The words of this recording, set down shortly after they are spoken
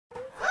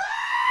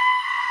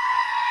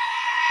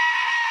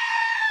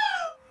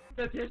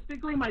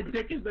Statistically, my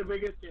dick is the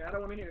biggest here. I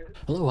don't want to hear it.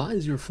 Hello, hi,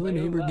 this is your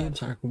friendly neighbor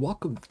GameStar.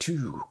 Welcome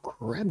to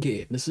Crab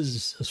Game. This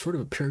is a sort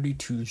of a parody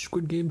to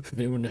Squid Game. If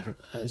anyone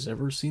has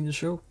ever seen the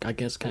show, I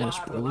guess kind of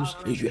spoilers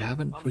if you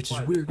haven't, which is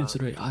weird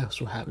considering I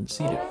also haven't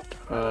seen it.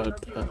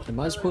 Am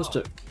I supposed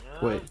to?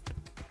 Wait.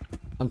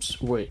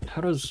 Wait,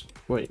 how does?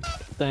 Wait,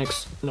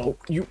 thanks. No,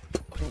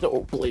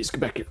 no, please, get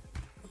back here.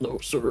 No,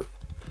 sir.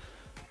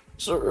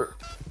 Sir.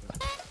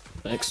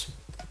 Thanks.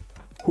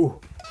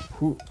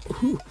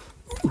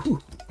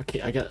 Okay,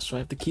 I got it, so I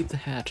have to keep the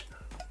hat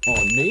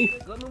on me,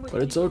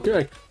 but it's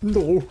okay.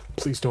 No,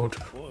 please don't.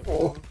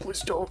 Oh,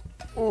 please don't.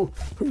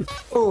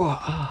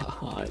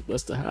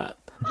 That's the hat.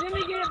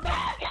 Jimmy, get it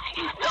back!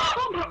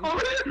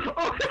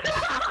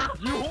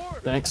 You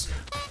whore! Thanks.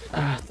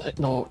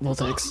 No,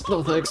 thanks.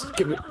 No, thanks.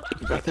 Give me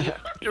back the hat.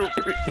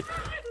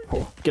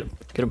 Oh, get him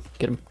good.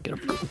 Get him good.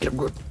 Get him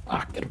good.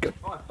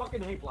 Oh, I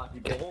fucking hate black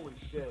people. Holy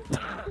shit.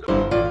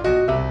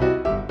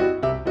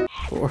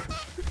 4,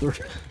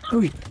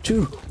 3,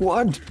 2,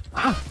 1.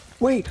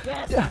 Wait.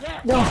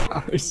 No,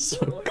 I was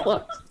so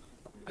close.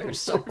 I was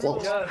so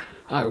close.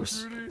 I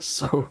was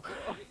so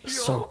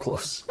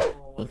close.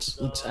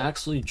 Let's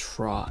actually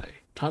try.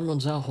 Time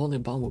runs out,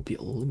 holding bomb will be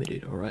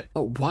eliminated, alright?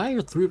 Oh, why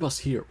are 3 of us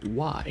here?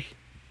 Why?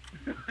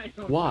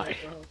 Why?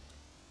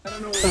 I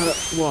don't know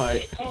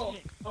why?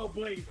 Oh,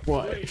 Blaze.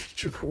 Why?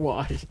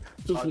 Why?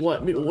 Just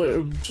let me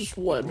live. Just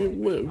let me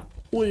live.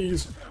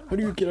 Please. How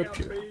do you get up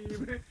here?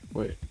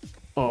 Wait.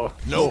 Oh,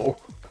 no.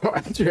 I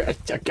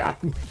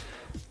got him.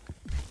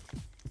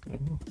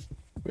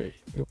 Wait.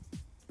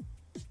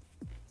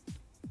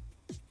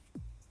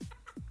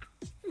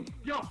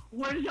 Yo,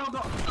 where did y'all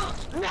go?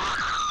 No!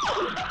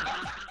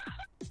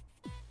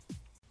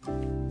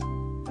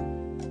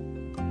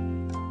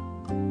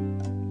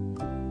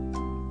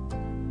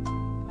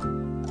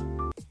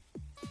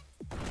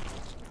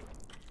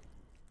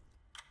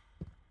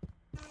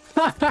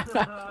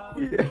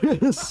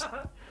 Yes.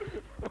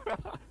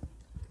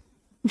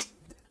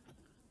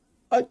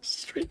 I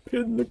straight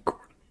in the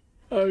corner.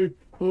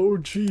 Oh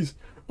jeez.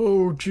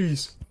 Oh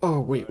jeez. Oh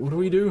wait, what do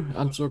we do?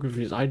 I'm so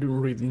confused. I didn't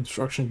read the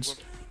instructions.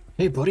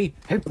 Hey buddy.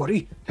 Hey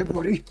buddy. Hey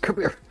buddy. Come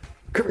here.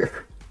 Come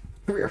here.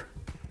 Come here.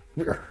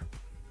 Come here.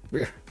 Come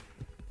here.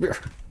 Come here.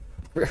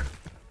 Come here.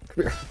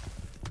 Come here.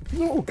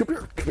 No, come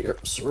here. Come here,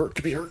 sir.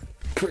 Come here.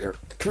 Come here.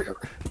 Come here.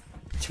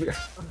 Come here.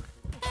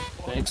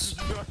 Thanks.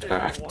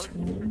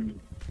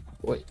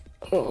 Wait.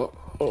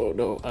 Oh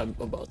no, I'm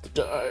about to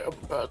die. I'm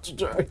about to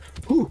die.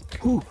 No.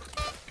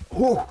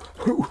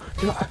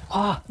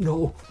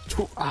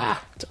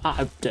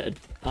 I'm dead.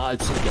 I'm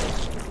so dead.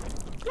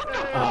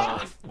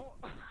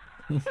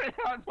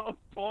 At most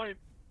point.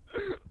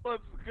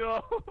 Let's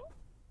go.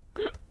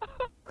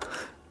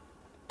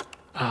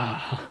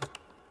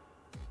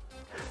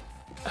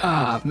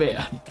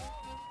 Man.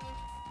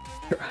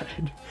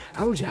 Right.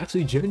 I was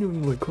actually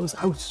genuinely close.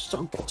 I was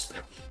so close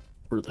there.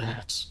 Where are the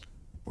hats?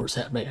 Where's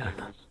Hat Man?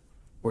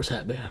 Where's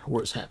Hat Man?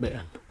 Where's Hat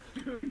Man?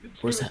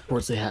 Where's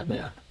the Hat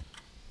Man?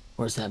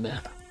 Where's Hat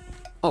Man?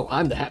 Oh,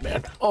 I'm the Hat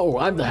Man. Oh,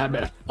 I'm the Hat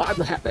Man. I'm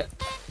the Hat Man.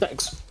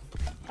 Thanks.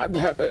 I'm the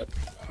Hat Man.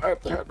 I'm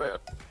the Hat Man.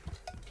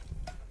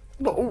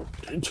 No.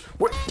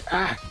 Wait.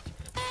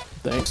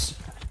 Thanks.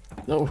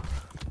 No.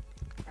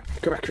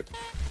 Come back here.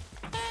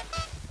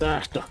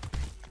 No.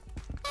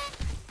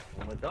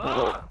 Oh my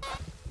god.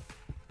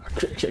 No.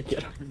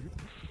 Get him.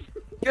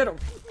 Get him.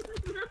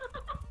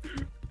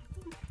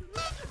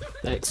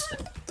 Thanks.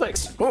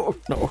 Thanks. Oh,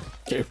 no.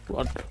 Okay,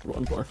 run.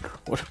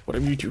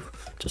 Whatever you do,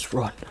 just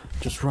run.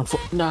 Just run for.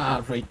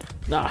 Nah, right.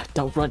 Nah,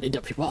 don't run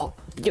into people.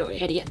 You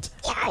idiot.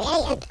 You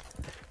idiot.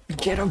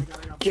 Get him.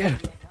 Get him.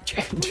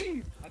 Get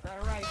him.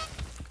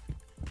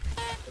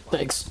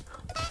 Thanks.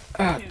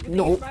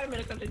 No.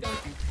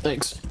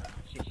 Thanks.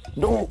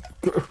 No.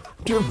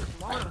 Dude.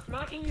 I'm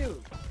smacking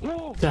you.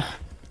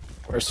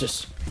 Where's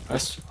this?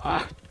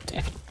 Damn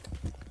it.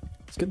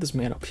 Let's get this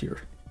man up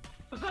here.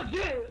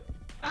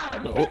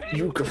 No,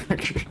 you come back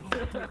here.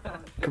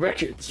 Come back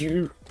here,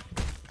 you.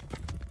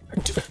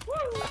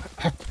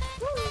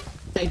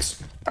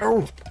 Thanks.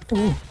 Oh,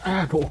 no.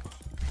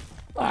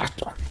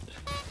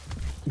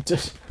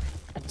 Just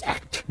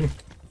attacked.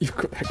 You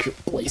come back here,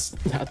 please.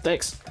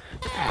 Thanks.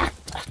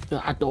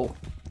 No.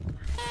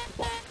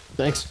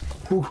 Thanks.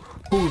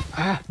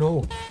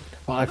 No.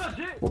 5,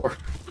 4.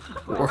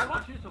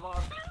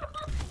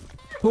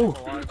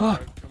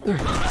 There.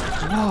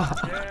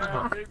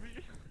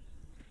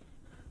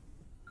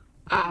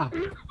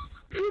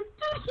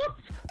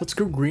 Let's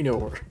go green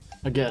over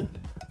again.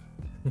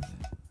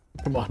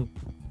 Come on.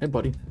 Hey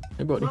buddy.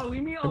 Hey buddy. Bro,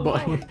 leave me Hey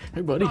buddy. alone.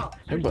 Hey buddy. Stop.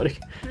 Hey buddy.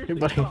 Hey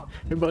buddy. Stop.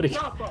 Hey buddy.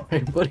 Stop, bro. Hey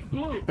buddy.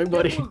 Blue. Hey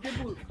buddy.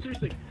 Get blue.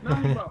 Seriously.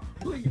 Not me, bro.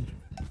 Please.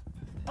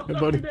 I'll Hey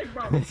suck buddy. your dick,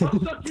 bro. I'll suck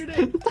your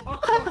dick.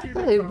 I'll suck your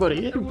dick, Hey bro. buddy.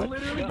 Hey It will buddy.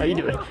 literally How you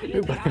be doing? all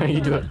Hey buddy. How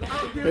you doing?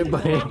 Hey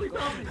buddy.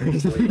 Hey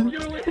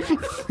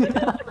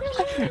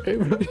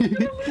buddy.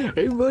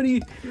 Hey buddy.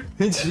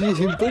 Hey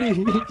buddy.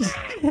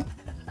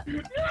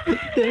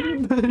 Hey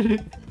buddy.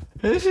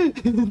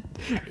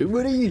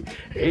 buddy.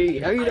 Hey,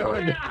 how you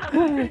doing?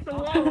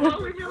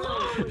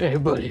 Hey,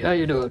 buddy, how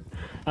you doing?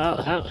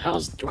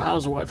 How's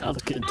the wife? How's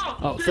the kids?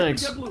 Oh,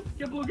 thanks. Get blue,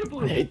 get blue, get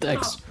blue. Hey,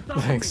 thanks. Stop,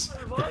 Thanks.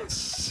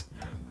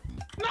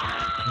 No!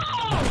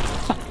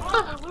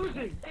 Oh, we're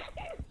losing.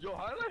 Yo,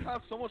 how did I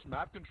have so much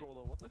map control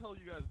though? What the hell are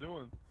you guys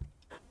doing?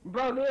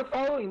 Bro, they're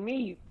following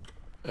me.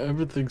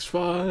 Everything's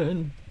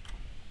fine.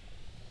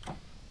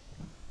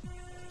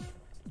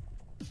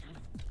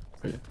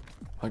 Wait, am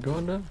I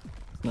going now?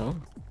 No?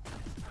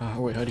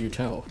 Wait, how do you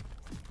tell?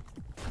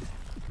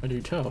 How do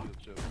you tell? How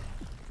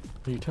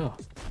do you tell?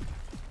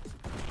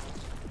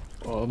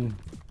 Oh.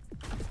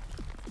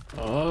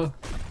 Oh.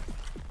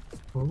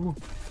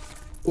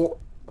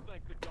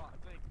 Thank the God,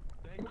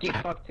 thank You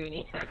fuck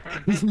Toonie.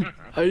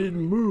 I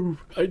didn't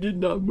move. I did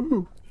not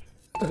move.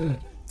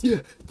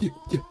 Yeah.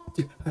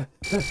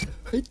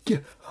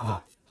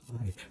 Hi,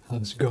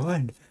 how's it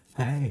going?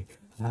 Hi.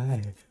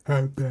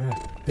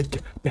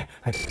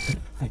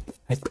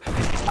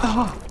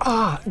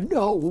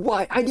 No,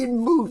 why? I didn't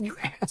move, you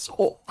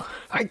asshole.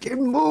 I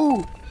didn't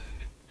move.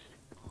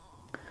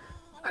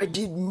 I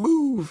didn't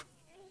move.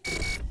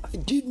 I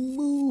didn't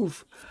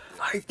move.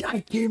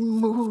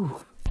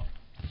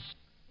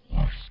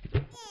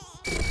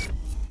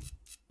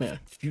 Man,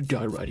 if you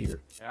die right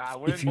here. Yeah, I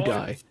win, If you boys.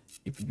 die,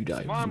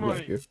 My you money.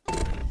 right here.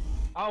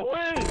 I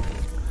win!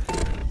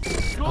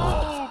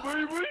 Go,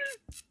 baby!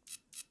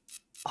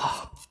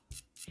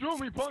 Shoot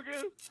me,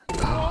 pumpkin!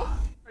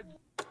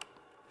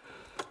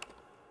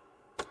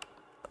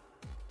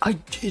 I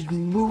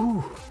didn't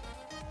move.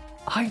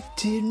 I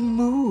didn't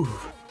move.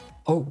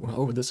 Oh,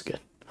 over this again.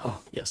 Oh,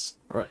 yes.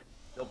 All right.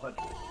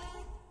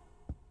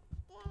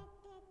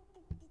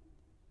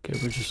 Okay,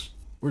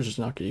 we're just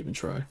not gonna even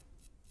try.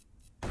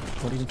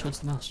 Don't even touch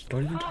the mouse.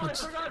 Don't even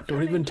touch.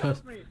 Don't even touch.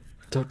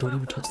 Don't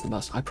even touch the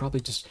mouse. I probably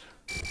just.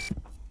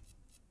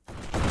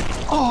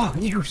 Oh,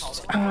 you!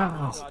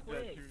 Ow!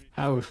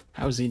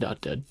 How is he not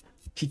dead?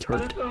 He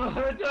turned.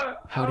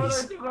 How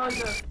is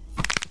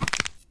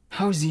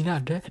he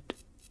not dead?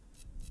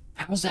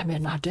 How is that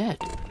man not dead?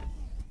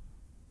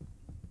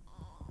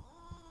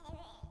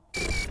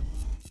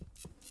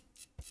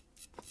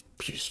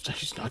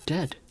 He's not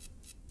dead.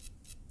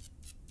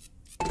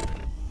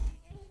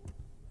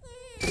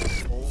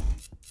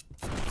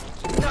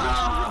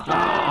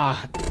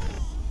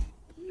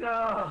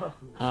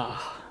 No.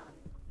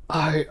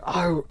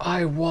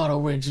 I wanna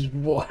win just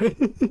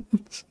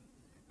once.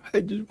 I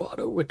just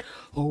wanna win.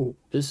 Oh,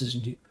 this is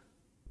new.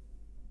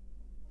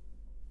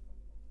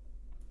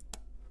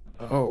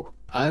 Oh,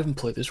 I haven't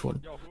played this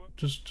one.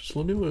 Just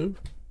let me live.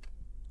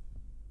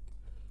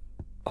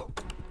 Oh.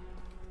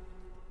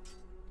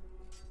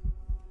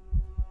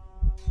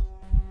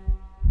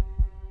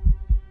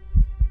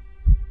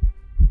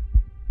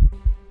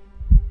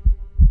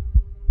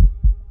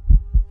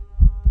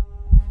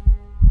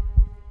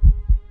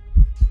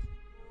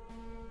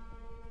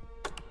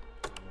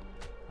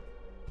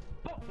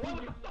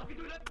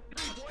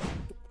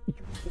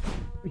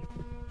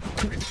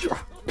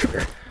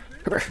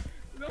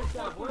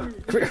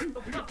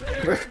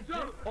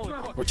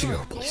 Where'd you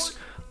go, please?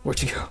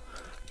 Where'd you go?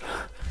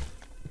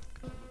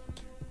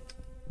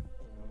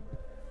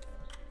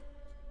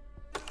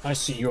 I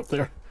see you up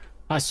there.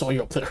 I saw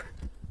you up there.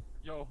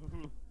 Yo,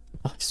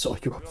 I saw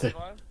you up there.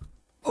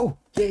 Oh,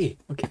 yay!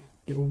 Okay,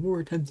 get one more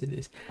attempt at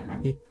this.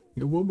 Yeah,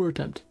 get one more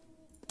attempt.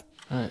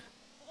 Alright.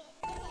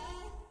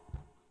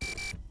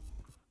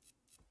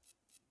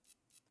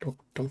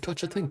 Don't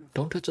touch a thing.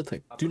 Don't touch a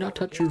thing. Do not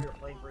touch your...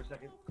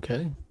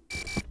 Okay.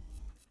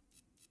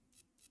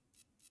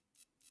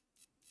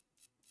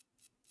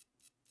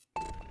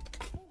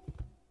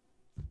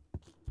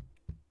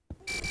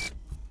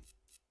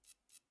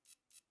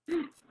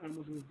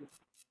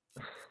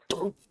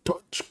 Don't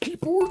touch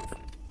keyboard.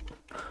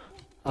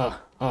 I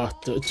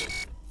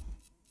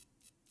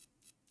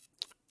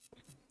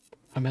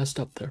messed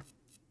up there.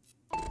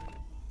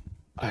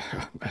 I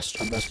messed.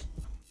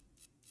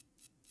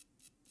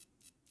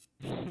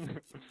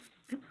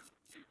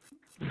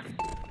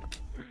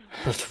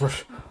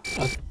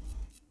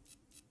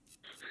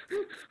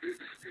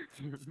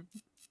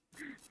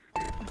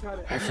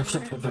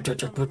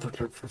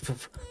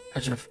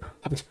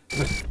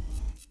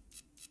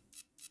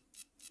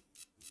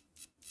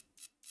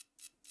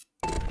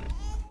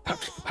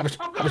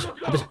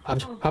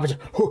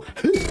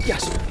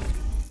 Yes.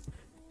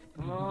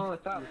 Oh,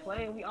 stop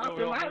playing. We are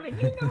surviving.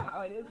 You know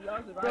how it is. We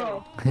are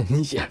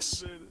surviving.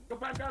 Yes. Go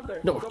back out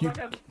there. No, Go you. back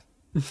out.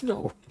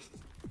 No.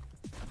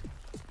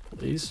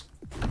 Please.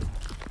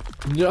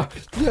 Yeah.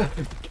 Yeah.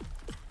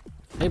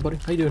 Hey, buddy.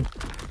 How you doing?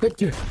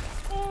 Hey.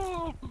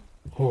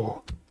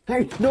 Oh.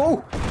 Hey.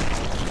 No.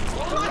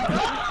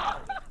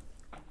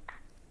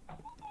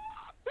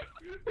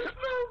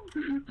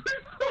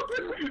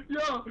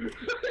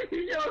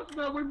 Yo,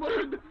 Smell, we both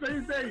did the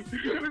same thing.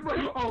 We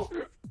both, oh.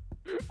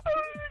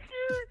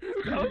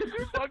 that was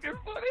too fucking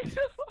funny.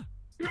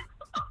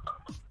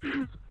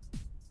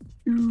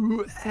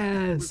 You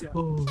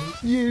asshole.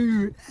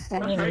 You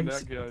asshole.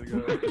 That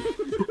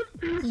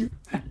guy, You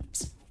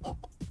asshole.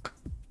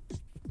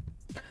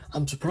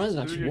 I'm surprised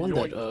I actually won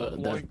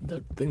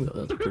that thing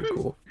though. That's pretty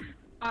cool.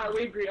 Alright,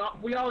 we agree.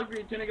 We all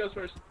agree. Jenny goes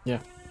first. Yeah.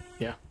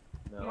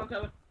 Come on,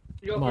 Tyler.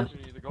 You go Come on.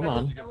 first. Come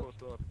on.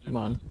 Come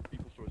on.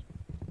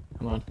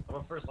 Come on. I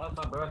went first last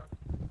time, bro.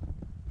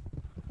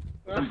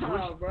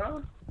 Oh,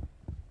 bro.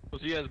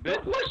 Was he has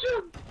bit? Push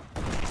him!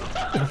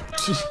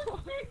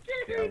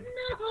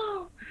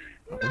 No!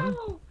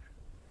 No!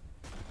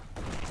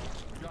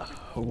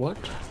 What?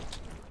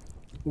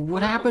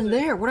 What happened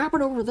there? What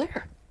happened over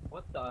there?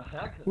 What the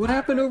heck? What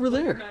happened over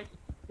there? Next.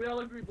 We all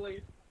agree,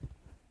 Blaze.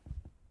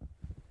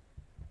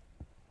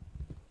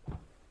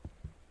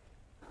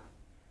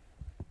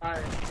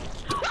 Alright.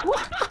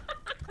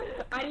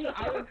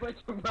 I was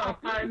pushing, bro.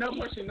 Alright, no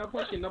pushing. No.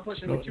 We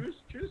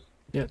choose?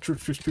 Yeah,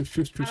 truce. I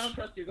don't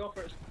trust you. Go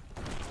first.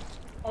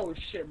 Oh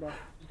shit, bro.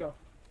 Let's go.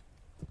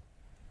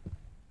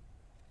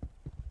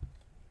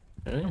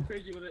 Okay. Go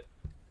crazy with it.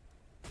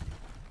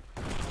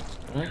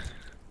 Alright.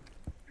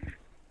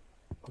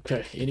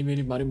 Okay, eeny,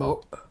 meeny, miny,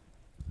 mo.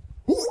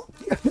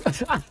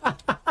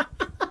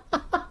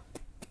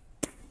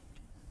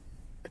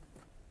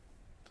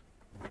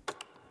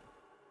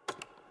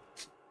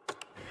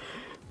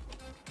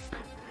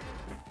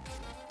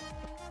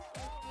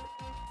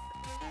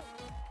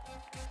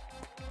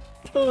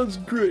 Oh, that's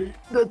great.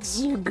 That's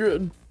so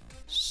good.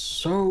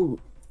 So,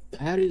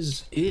 that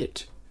is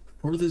it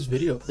for this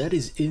video. That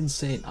is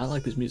insane. I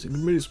like this music. The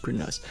music's pretty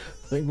nice.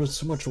 Thank you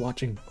so much for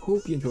watching.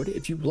 Hope you enjoyed it.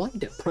 If you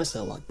liked it, press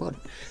that like button.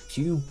 If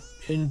you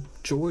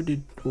enjoyed it,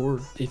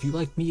 or if you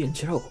like me in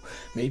general,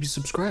 maybe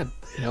subscribe.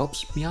 It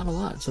helps me out a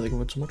lot. So thank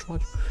you so much for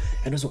watching.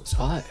 And as always,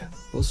 I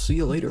will see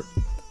you later.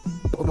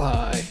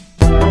 Bye-bye.